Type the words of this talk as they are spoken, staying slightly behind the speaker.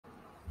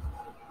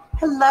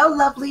Hello,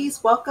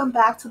 lovelies. Welcome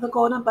back to the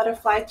Golden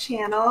Butterfly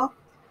channel.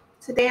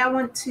 Today I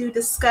want to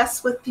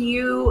discuss with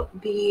you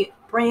the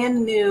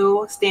brand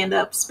new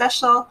stand-up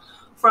special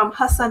from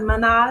Hasan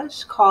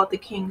MInhaj called The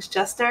King's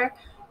Jester.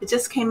 It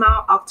just came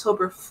out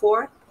October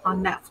 4th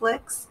on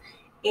Netflix,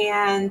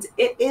 and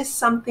it is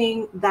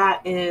something that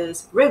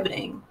is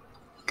riveting.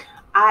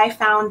 I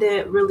found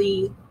it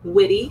really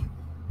witty.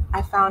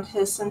 I found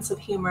his sense of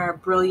humor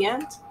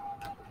brilliant.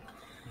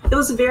 It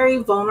was very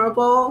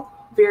vulnerable,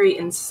 very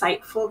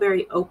insightful,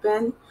 very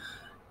open.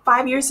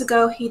 5 years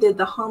ago, he did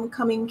The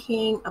Homecoming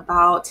King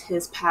about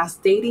his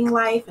past dating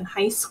life in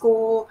high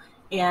school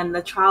and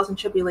the trials and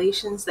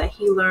tribulations that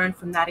he learned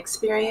from that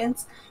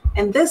experience.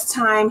 And this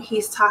time,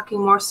 he's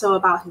talking more so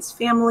about his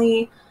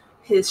family,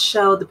 his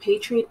show, The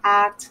Patriot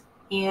Act,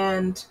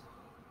 and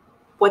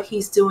what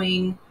he's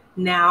doing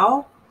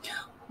now,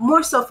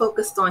 more so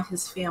focused on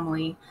his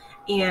family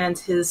and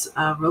his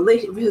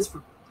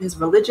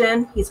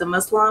religion. He's a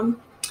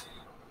Muslim.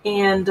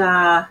 And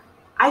I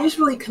just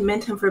really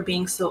commend him for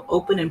being so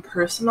open and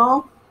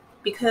personal,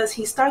 because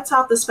he starts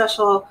out the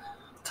special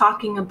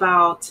talking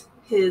about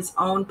his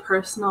own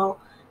personal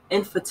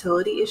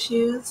infertility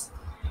issues.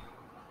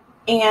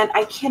 And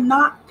I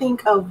cannot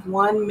think of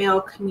one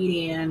male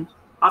comedian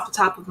off the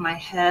top of my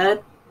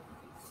head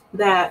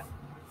that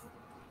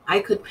I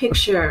could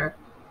picture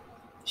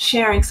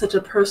sharing such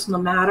a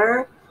personal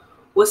matter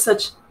with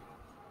such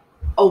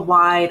a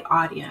wide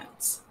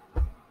audience.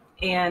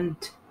 And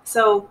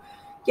so,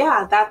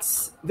 yeah,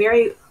 that's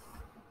very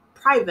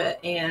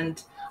private,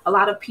 and a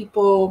lot of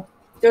people,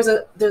 there's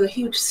a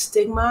huge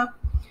stigma,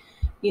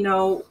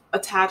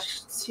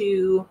 attached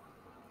to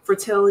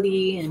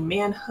fertility and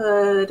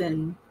manhood,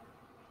 and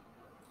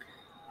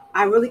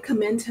I really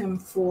commend him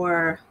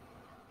for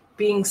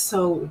being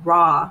so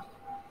raw.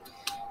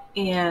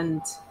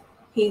 And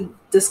he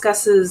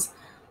discusses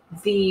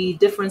the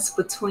difference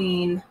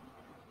between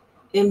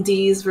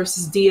MDs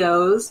versus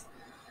DOs,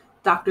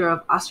 doctor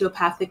of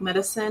osteopathic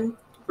medicine,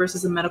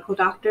 versus a medical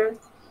doctor.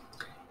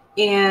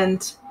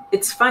 And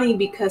it's funny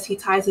because he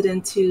ties it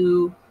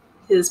into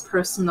his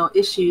personal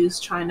issues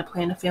trying to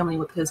plan a family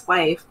with his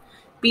wife,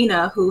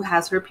 Bina, who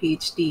has her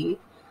PhD.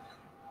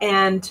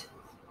 And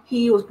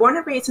he was born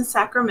and raised in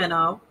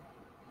Sacramento,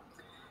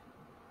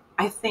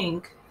 I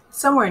think,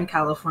 somewhere in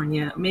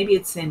California. Maybe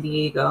it's San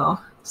Diego.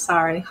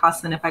 Sorry,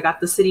 Hasan, if I got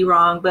the city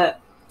wrong,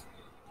 but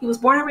he was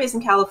born and raised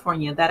in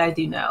California, that I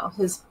do know.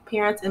 His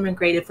parents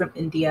immigrated from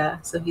India,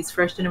 so he's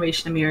first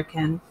generation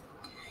American.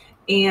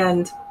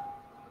 And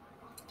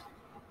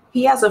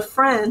he has a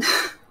friend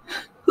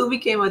who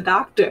became a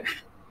doctor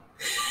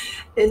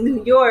in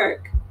New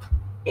York.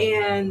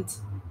 And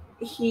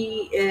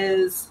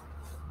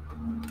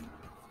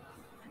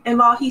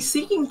while he's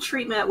seeking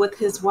treatment with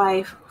his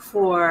wife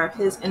for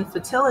his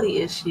infertility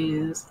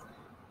issues,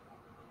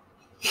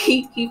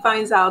 he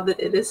finds out that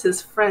it is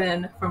his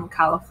friend from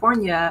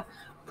California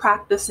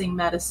practicing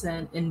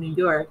medicine in New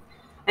York.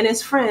 And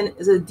his friend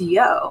is a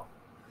DO.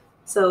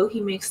 So he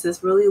makes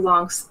this really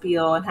long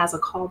spiel and has a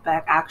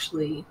callback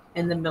actually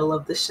in the middle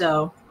of the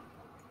show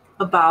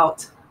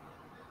about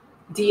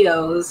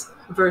DOs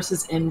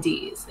versus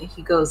MDs. And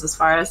he goes as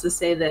far as to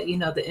say that, the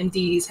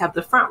MDs have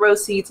the front row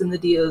seats and the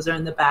DOs are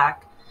in the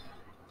back.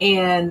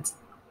 And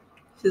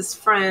his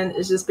friend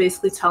is just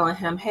basically telling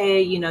him,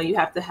 hey, you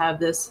have to have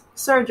this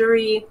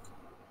surgery.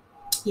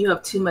 You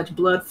have too much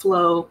blood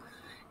flow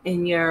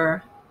in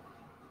your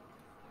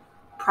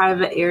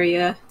private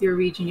area, your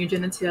region, your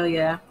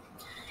genitalia.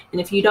 And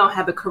if you don't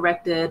have it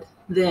corrected,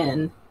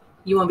 then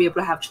you won't be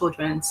able to have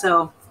children.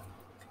 So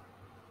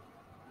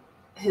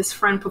his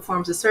friend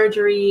performs the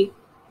surgery.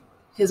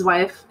 His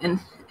wife and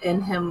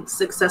him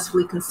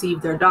successfully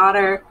conceived their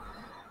daughter.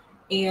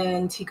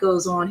 And he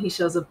goes on, he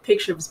shows a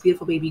picture of his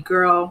beautiful baby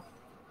girl.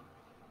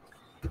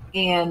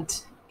 And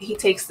he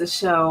takes the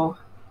show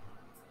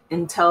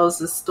and tells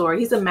the story.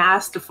 He's a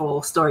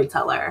masterful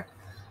storyteller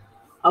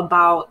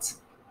about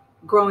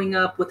growing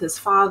up with his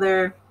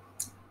father.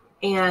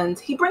 And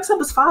he brings up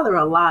his father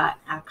a lot,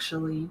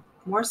 actually,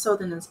 more so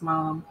than his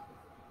mom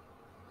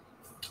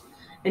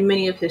in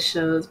many of his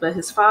shows. But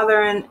his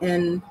father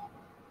and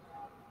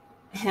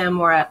him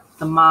were at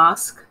the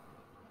mosque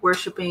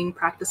worshiping,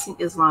 practicing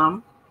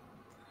Islam.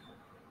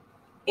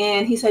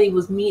 And he said he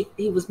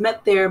was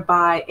met there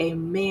by a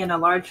man, a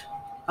large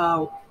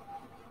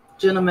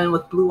gentleman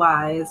with blue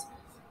eyes.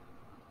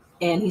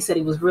 And he said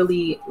he was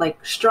really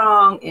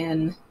strong,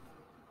 and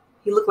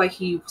he looked like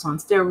he was on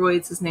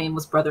steroids. His name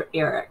was Brother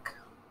Eric.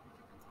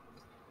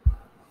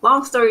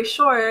 Long story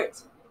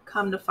short,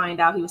 come to find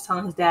out, he was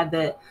telling his dad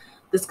that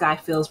this guy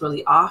feels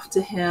really off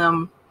to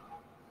him.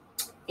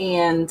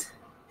 And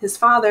his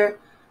father,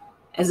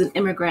 as an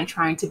immigrant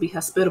trying to be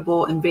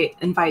hospitable,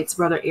 invites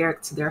Brother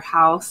Eric to their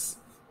house.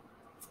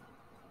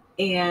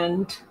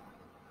 And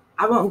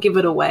I won't give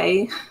it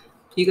away.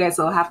 You guys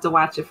will have to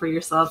watch it for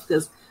yourself,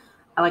 because,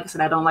 like I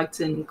said, I don't like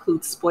to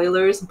include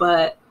spoilers,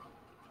 but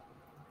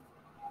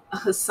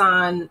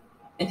Hasan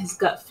and his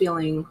gut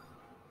feeling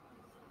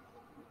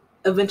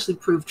eventually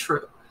proved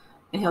true.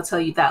 And he'll tell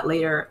you that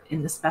later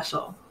in the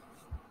special.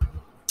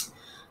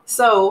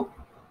 So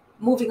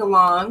moving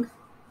along,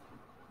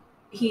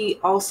 he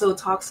also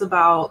talks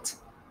about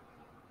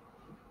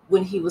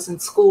when he was in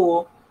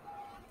school,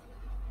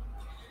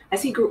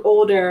 as he grew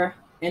older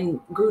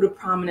and grew to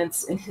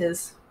prominence in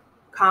his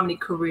comedy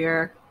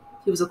career.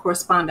 He was a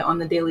correspondent on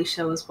The Daily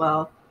Show as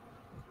well,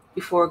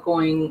 before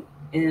going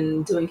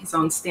and doing his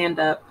own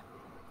stand-up.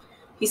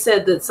 He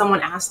said that someone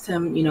asked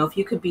him, if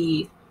you could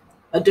be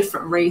a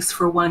different race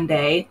for one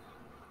day,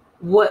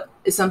 what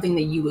is something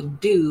that you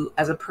would do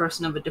as a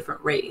person of a different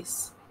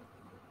race?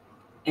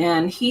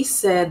 And he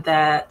said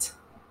that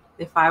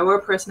if I were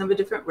a person of a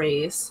different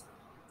race,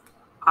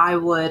 I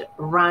would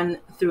run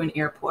through an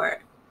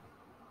airport.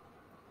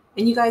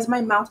 And you guys,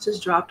 my mouth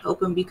just dropped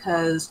open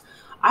because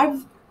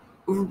I've,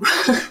 and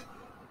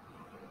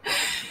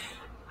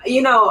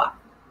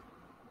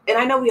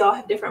I know we all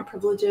have different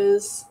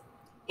privileges,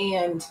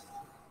 and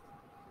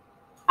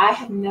I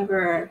have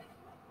never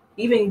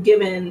even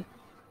given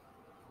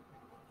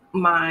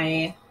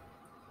my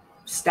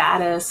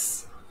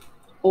status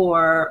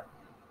or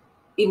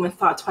even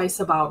thought twice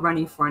about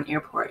running for an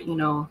airport,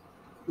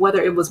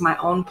 whether it was my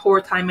own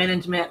poor time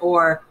management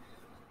or,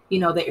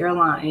 the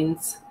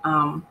airlines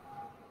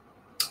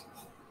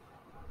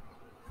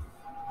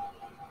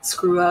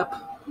screw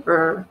up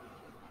or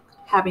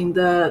having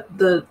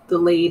the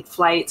delayed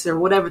flights or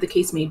whatever the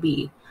case may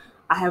be.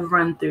 I have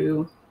run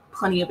through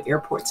plenty of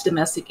airports,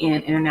 domestic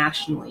and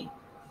internationally.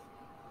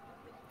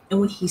 And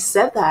when he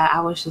said that,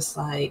 I was just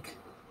like,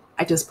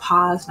 I just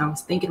paused and I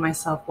was thinking to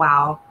myself,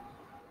 wow,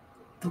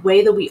 the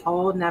way that we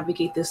all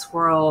navigate this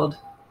world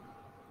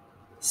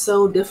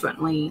so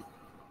differently,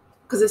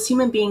 because as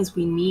human beings,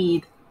 we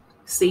need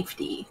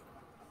safety.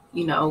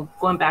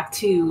 Going back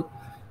to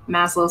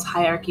Maslow's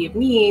hierarchy of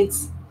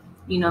needs,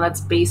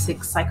 that's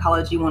basic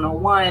psychology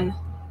 101.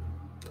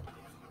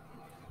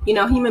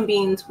 Human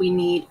beings, we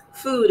need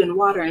food and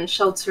water and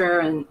shelter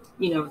and,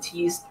 to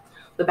use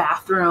the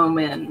bathroom,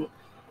 and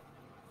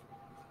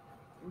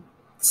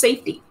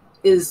safety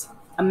is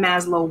a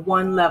Maslow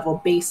 1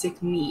 level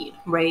basic need,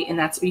 right? And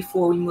that's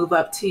before we move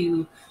up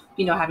to,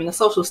 having a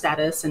social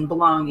status and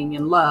belonging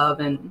and love,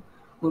 and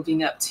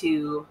moving up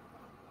to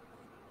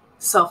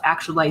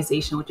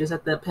self-actualization, which is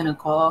at the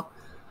pinnacle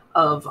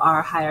of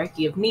our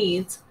hierarchy of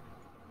needs.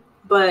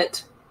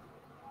 But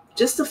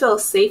just to feel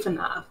safe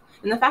enough,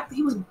 and the fact that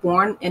he was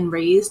born and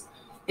raised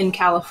in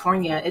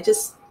California, it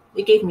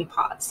gave me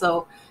pause.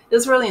 So it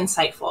was really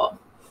insightful.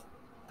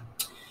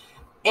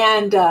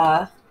 And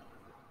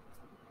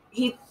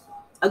he,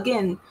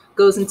 again,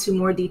 goes into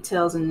more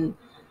details and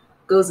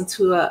goes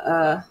into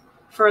a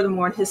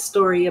furthermore in his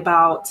story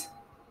about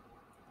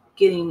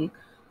getting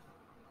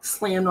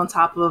slammed on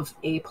top of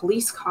a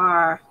police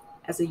car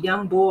as a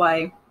young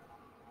boy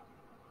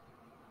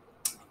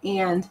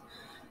and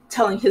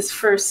telling his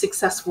first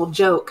successful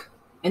joke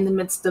in the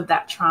midst of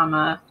that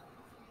trauma.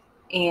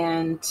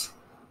 And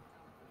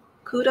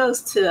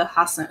kudos to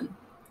Hasan,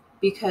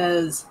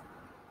 because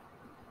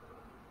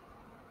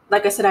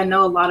like I said, I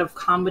know a lot of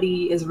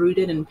comedy is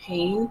rooted in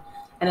pain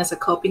and as a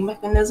coping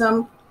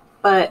mechanism,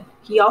 but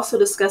he also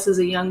discusses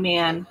a young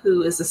man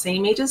who is the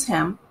same age as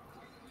him.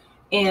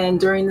 And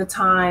during the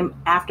time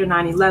after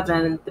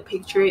 9/11, the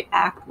Patriot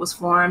Act was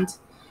formed,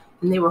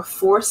 and they were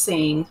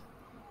forcing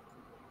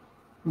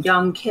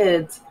young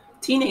kids,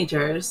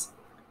 teenagers,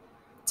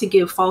 to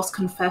give false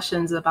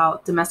confessions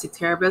about domestic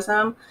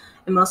terrorism.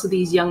 And most of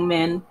these young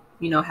men,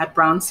 had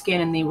brown skin,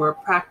 and they were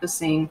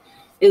practicing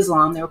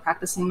Islam. They were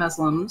practicing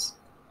Muslims.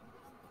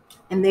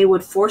 And they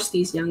would force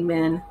these young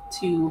men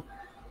to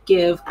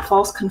give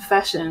false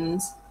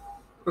confessions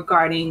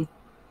regarding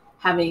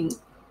having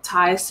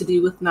ties to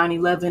do with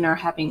 9/11 or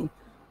having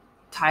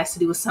ties to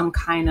do with some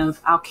kind of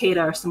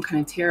Al-Qaeda or some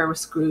kind of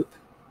terrorist group.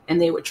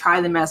 And they would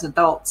try them as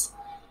adults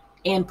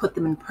and put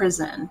them in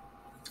prison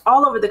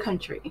all over the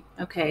country.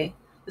 Okay.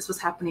 This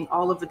was happening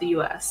all over the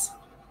US.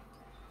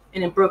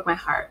 And it broke my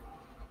heart.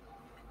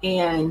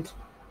 And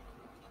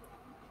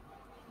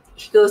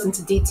he goes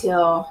into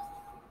detail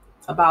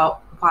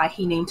about why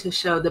he named his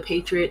show The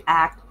Patriot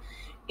Act,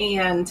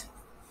 and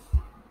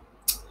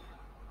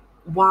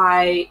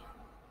why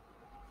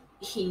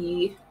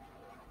his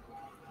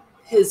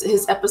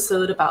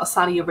episode about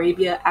Saudi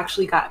Arabia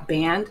actually got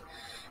banned,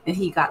 and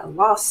he got a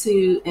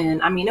lawsuit.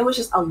 And I mean, it was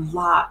just a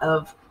lot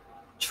of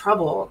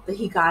trouble that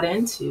he got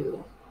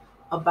into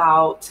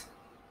about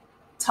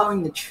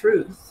telling the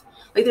truth.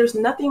 Like, there's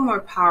nothing more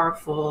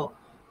powerful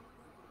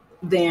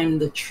than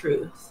the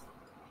truth.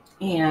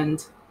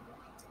 And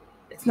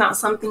it's not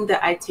something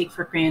that I take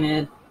for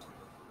granted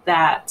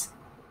that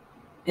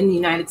in the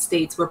United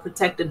States we're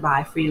protected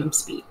by freedom of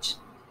speech.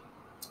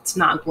 It's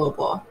not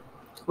global.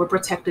 We're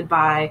protected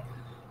by,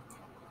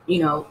 we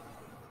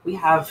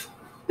have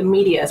the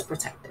media is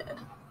protected.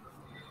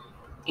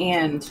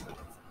 And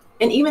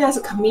even as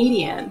a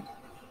comedian,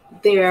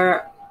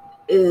 there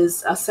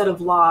is a set of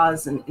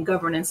laws and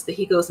governance that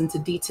he goes into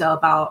detail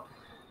about,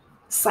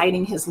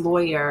 citing his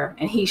lawyer,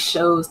 and he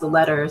shows the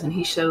letters and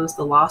he shows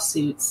the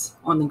lawsuits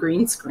on the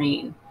green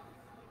screen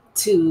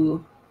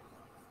to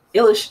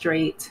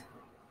illustrate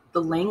the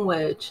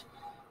language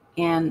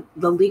and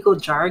the legal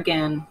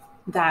jargon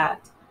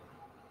that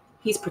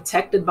he's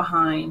protected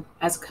behind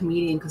as a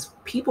comedian, because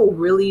people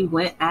really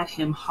went at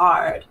him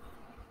hard.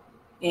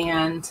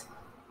 And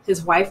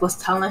his wife was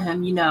telling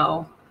him,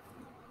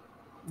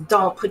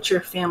 don't put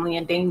your family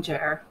in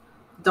danger.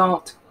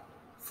 Don't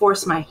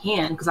force my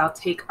hand, because I'll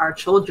take our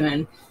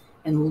children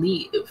and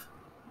leave.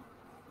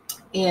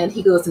 And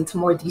he goes into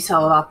more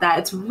detail about that.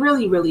 It's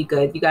really, really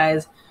good, you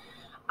guys.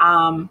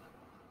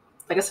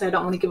 Like I said, I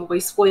don't want to give away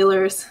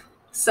spoilers.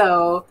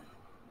 So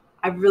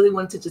I really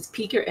want to just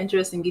pique your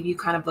interest and give you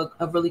kind of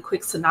a really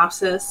quick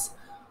synopsis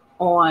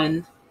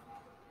on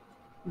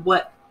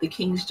what The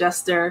King's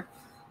Jester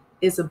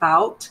is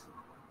about.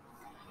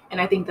 And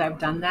I think that I've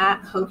done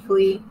that.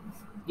 Hopefully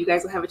you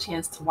guys will have a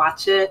chance to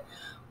watch it.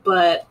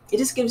 But it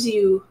just gives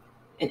you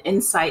an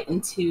insight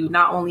into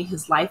not only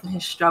his life and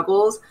his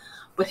struggles,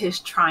 but his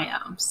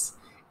triumphs.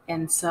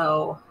 And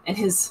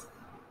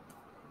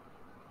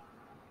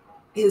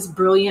his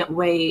brilliant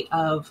way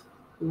of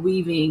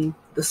weaving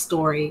the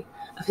story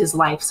of his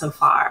life so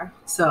far.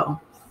 So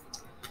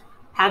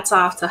hats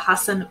off to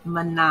Hasan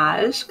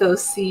MInhaj. Go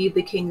see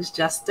The King's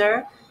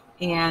Jester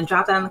and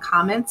drop that in the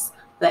comments.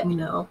 Let me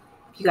know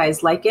if you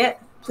guys like it.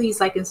 Please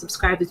like and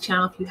subscribe to the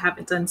channel if you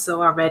haven't done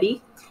so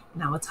already.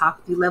 And I will talk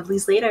with you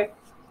lovelies later.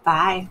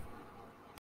 Bye.